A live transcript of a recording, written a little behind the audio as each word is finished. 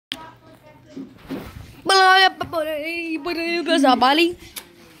Hey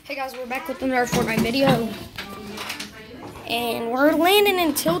guys, we're back with another Fortnite video. And we're landing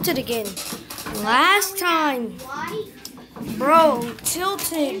in Tilted again. Last time, bro,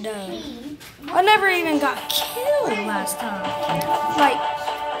 Tilted, I never even got killed last time. Like,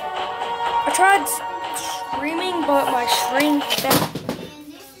 I tried screaming, but my stream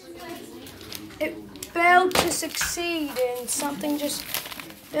failed to succeed, and something just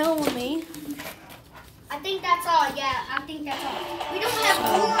fell on me. I think that's all. Yeah, I think that's all. We don't have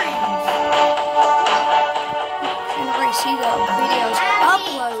corn. You can already see the video's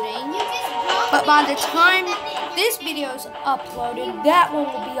uploading, but by the time this video's uploaded, that one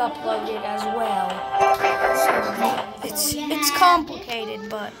will be uploaded as well. So it's complicated,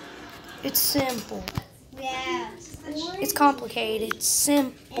 but it's simple. Yeah. It's complicated. It's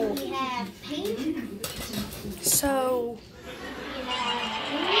simple. We have pink. So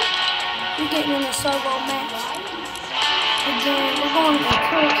we're getting in a solo match. Again, we're going to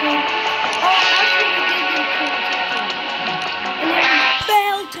kill team. Oh, actually we did get a kill team. And then we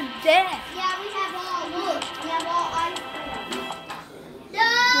fell to death. Yeah, we have all. Look, we have all ice cream. No!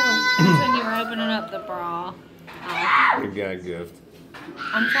 That's when you were opening up the bra. You got a gift.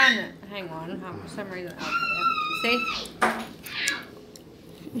 I'm trying to hang on. For some reason, okay. See?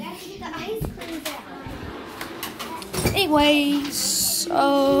 You have to get the ice cream out. Anyways,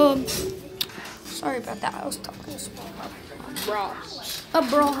 sorry about that. I was talking about a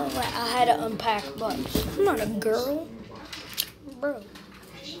bra that I had to unpack, but I'm not a girl, bro.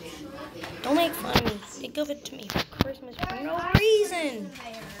 Don't make fun of me. They give it to me for Christmas for no reason.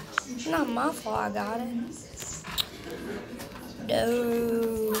 It's not my fault I got it.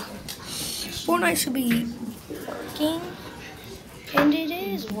 No. Fortnite should be working, and it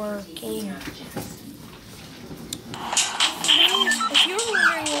is working. If you're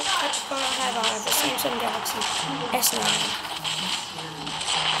wondering what type of phone I have the Samsung Galaxy S9.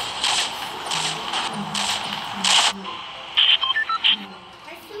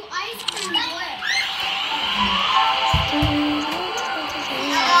 There's two ice cream left.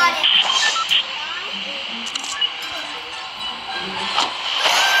 I got it.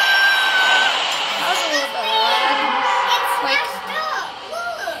 That was a little bit loud. It's messed up.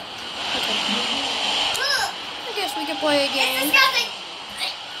 Look. Okay. Look. I guess we could play a game. It's nothing.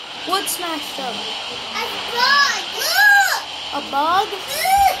 What smashed up? A bug. Look. A bug?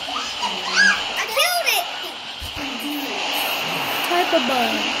 Look. I killed it. Type of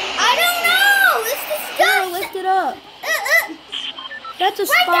bug. I don't know. It's Girl, disgusting. lift it up. That's a Right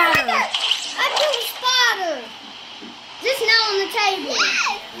there, right spider. there. I killed a spider. Just now on the table.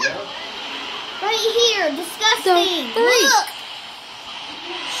 Right here. Disgusting. The freak. Look.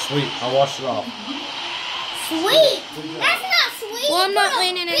 Sweet, I washed it off. Sweet. That's not sweet. Well, I'm not Bro,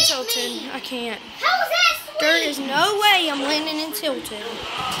 landing in beat Tilted. me. I can't. How is that sweet? There is no way I'm landing in Tilted.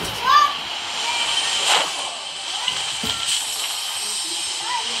 What?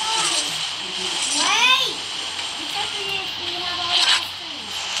 Wait. Except for this, we have all the ice cream.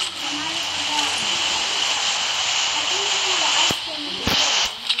 I might have forgotten. I think we have the ice cream in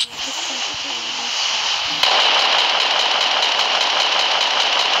the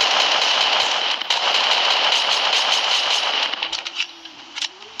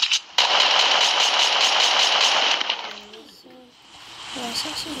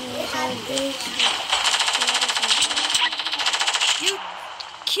You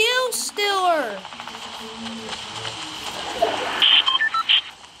kill stealer.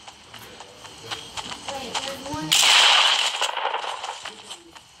 Wait, there's one.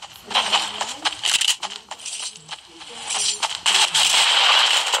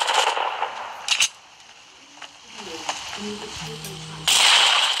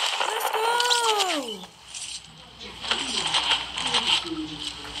 Let's go.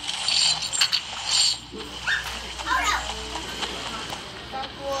 Oh no! Stop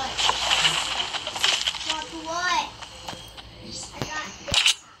what? Stop what? I got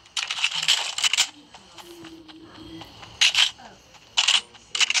this.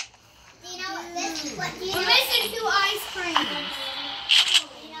 Do you know what this is? What do you know? We're missing 2 ice creams. Do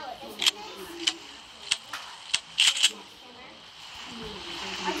you know what this is?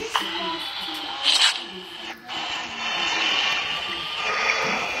 I just lost 2 ice creams.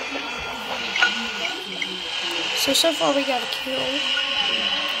 So far we got a kill.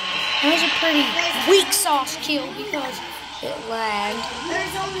 That was a pretty weak sauce kill because it lagged.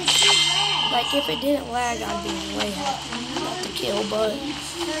 There's only 2 left. Like if it didn't lag, I'd be way happy about the kill, but There's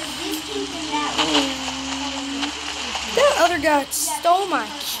this pink and that one. that other guy stole my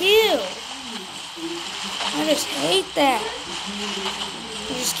kill. I just hate that.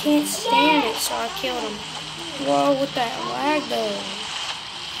 He just can't stand it, so I killed him. Whoa, with that lag though.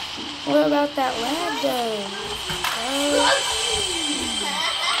 What about that lag though? Why are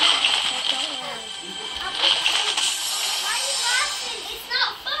you laughing? It's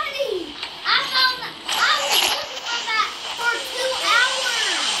not funny. I was looking for that for 2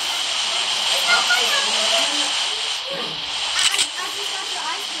 hours. It's not funny. I just got your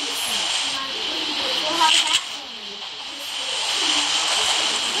ice cream. Well, how did that for me?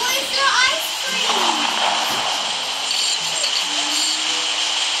 Where's your ice cream?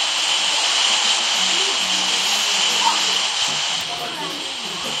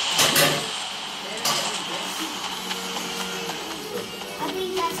 I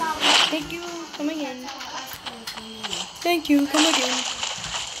think that's all. Thank you, come again. Thank you, come again.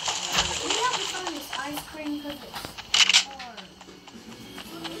 We have to find this ice cream because it's hard.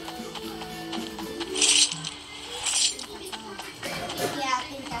 Yeah, I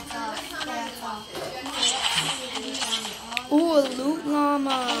think that's all. That's all. Ooh, a loot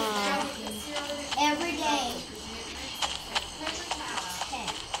llama. Every day. Okay.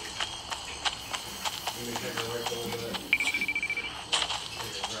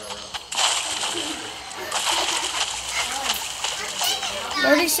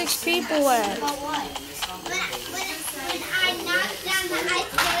 36 people left. But what? When I knocked down the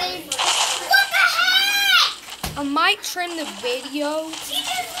ice cream. What the heck? I might trim the video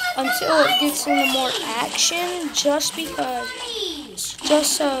until it gets into more action, just because,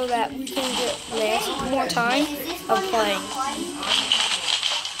 just so that we can get more time of playing.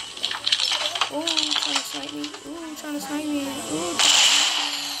 Ooh, trying to snipe me. Ooh, trying to snipe me. Ooh.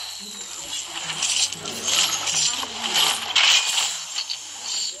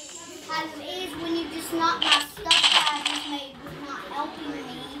 When you just knock my stuff that I just made was not helping me.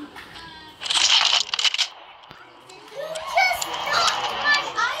 You just knocked my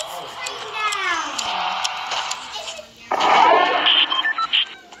ice cream down.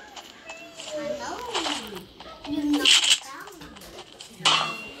 I know. You knocked it down.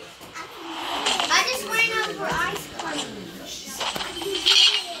 I just ran over ice cream.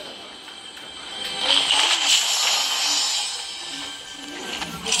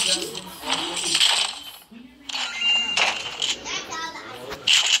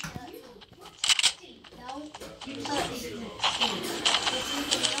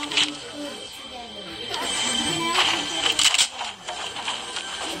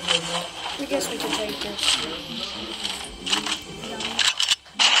 I guess we can take this.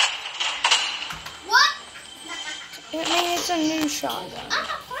 What? I mean, it's a new shotgun. I'm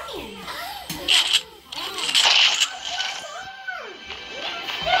not playing.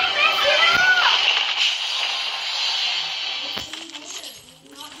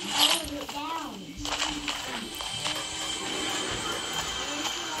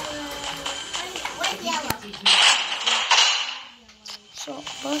 So it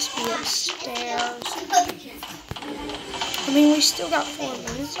must be upstairs. I mean, we still got 4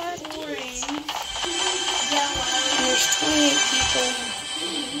 minutes left. And there's 28 people.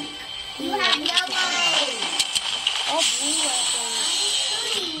 You have yellow. All blue weapons.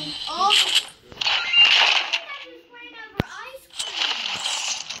 Oh.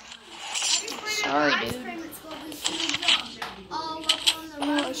 Sorry, dude.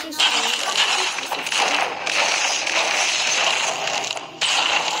 No, it's just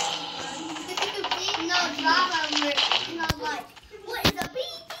What is a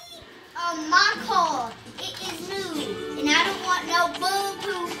beep? My car. It is new. And I don't want no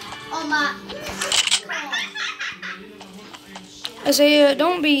boo-boo on my car. Isaiah,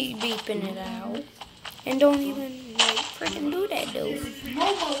 don't be beeping it out. And don't even, like, freaking do that, dude.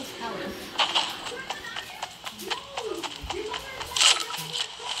 Momo's house.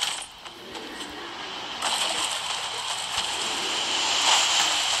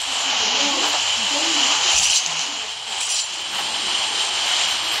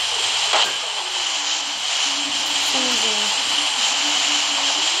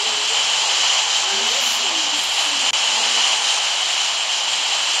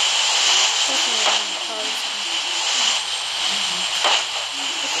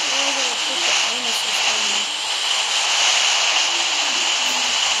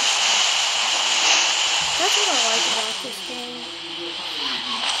 That's what I like about this game.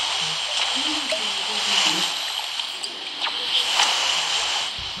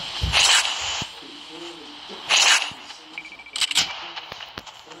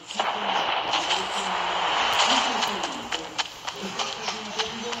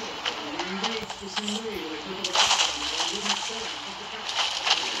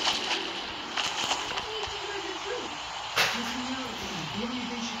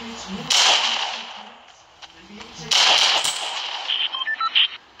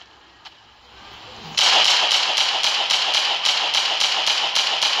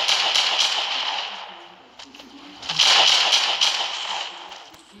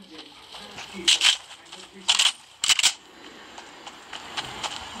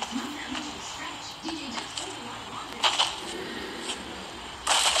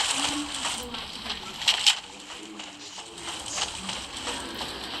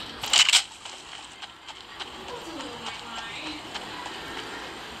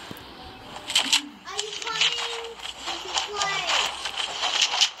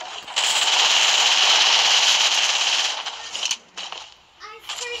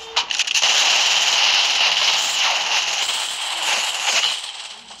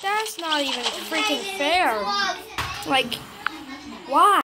 That's not even freaking fair. Like, why?